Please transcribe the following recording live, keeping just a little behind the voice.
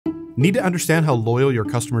Need to understand how loyal your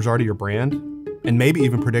customers are to your brand, and maybe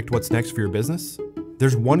even predict what's next for your business?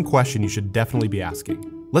 There's one question you should definitely be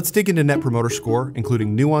asking. Let's dig into Net Promoter Score,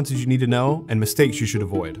 including nuances you need to know and mistakes you should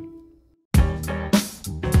avoid.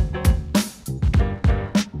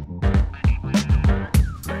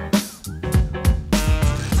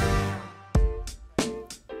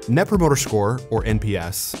 Net Promoter Score, or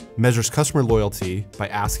NPS, measures customer loyalty by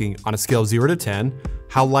asking, on a scale of 0 to 10,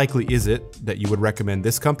 how likely is it that you would recommend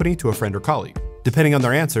this company to a friend or colleague? Depending on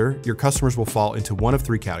their answer, your customers will fall into one of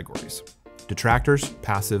three categories: detractors,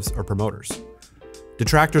 passives, or promoters.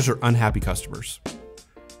 Detractors are unhappy customers.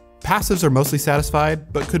 Passives are mostly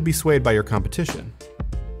satisfied, but could be swayed by your competition.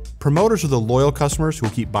 Promoters are the loyal customers who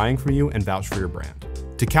will keep buying from you and vouch for your brand.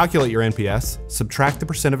 To calculate your NPS, subtract the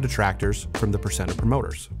percent of detractors from the percent of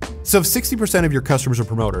promoters. So if 60% of your customers are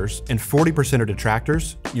promoters and 40% are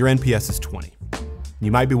detractors, your NPS is 20.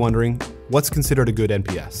 You might be wondering, what's considered a good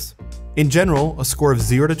NPS? In general, a score of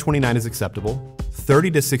 0 to 29 is acceptable, 30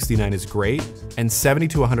 to 69 is great, and 70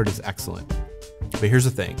 to 100 is excellent. But here's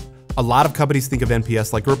the thing, a lot of companies think of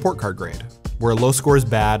NPS like a report card grade, where a low score is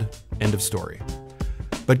bad, end of story.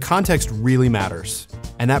 But context really matters.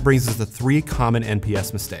 And that brings us to 3 common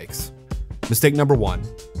NPS mistakes. Mistake number 1,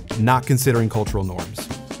 not considering cultural norms.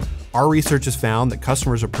 Our research has found that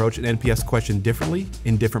customers approach an NPS question differently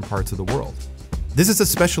in different parts of the world. This is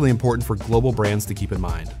especially important for global brands to keep in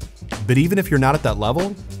mind. But even if you're not at that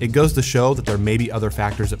level, it goes to show that there may be other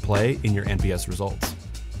factors at play in your NPS results.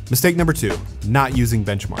 Mistake number 2, not using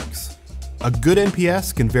benchmarks. A good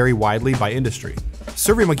NPS can vary widely by industry.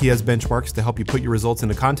 SurveyMonkey has benchmarks to help you put your results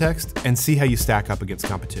into context and see how you stack up against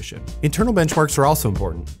competition. Internal benchmarks are also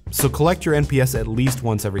important, so collect your NPS at least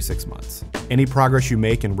once every 6 months. Any progress you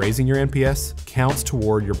make in raising your NPS counts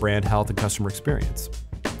toward your brand health and customer experience.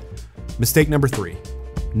 Mistake number 3,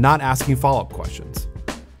 not asking follow-up questions.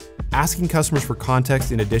 Asking customers for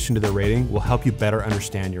context in addition to their rating will help you better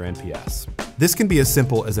understand your NPS. This can be as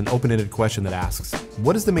simple as an open-ended question that asks,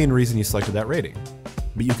 what is the main reason you selected that rating?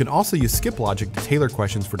 But you can also use skip logic to tailor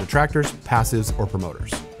questions for detractors, passives, or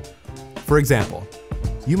promoters. For example,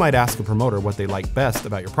 you might ask a promoter what they like best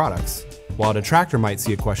about your products, while a detractor might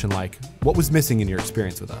see a question like, what was missing in your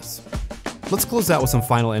experience with us? Let's close out with some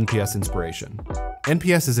final NPS inspiration.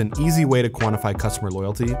 NPS is an easy way to quantify customer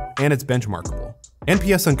loyalty, and it's benchmarkable.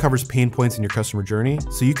 NPS uncovers pain points in your customer journey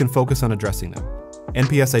so you can focus on addressing them.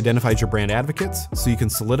 NPS identifies your brand advocates so you can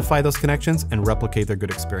solidify those connections and replicate their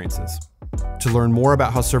good experiences. To learn more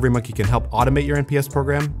about how SurveyMonkey can help automate your NPS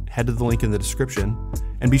program, head to the link in the description,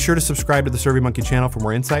 and be sure to subscribe to the SurveyMonkey channel for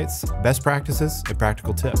more insights, best practices, and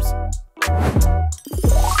practical tips.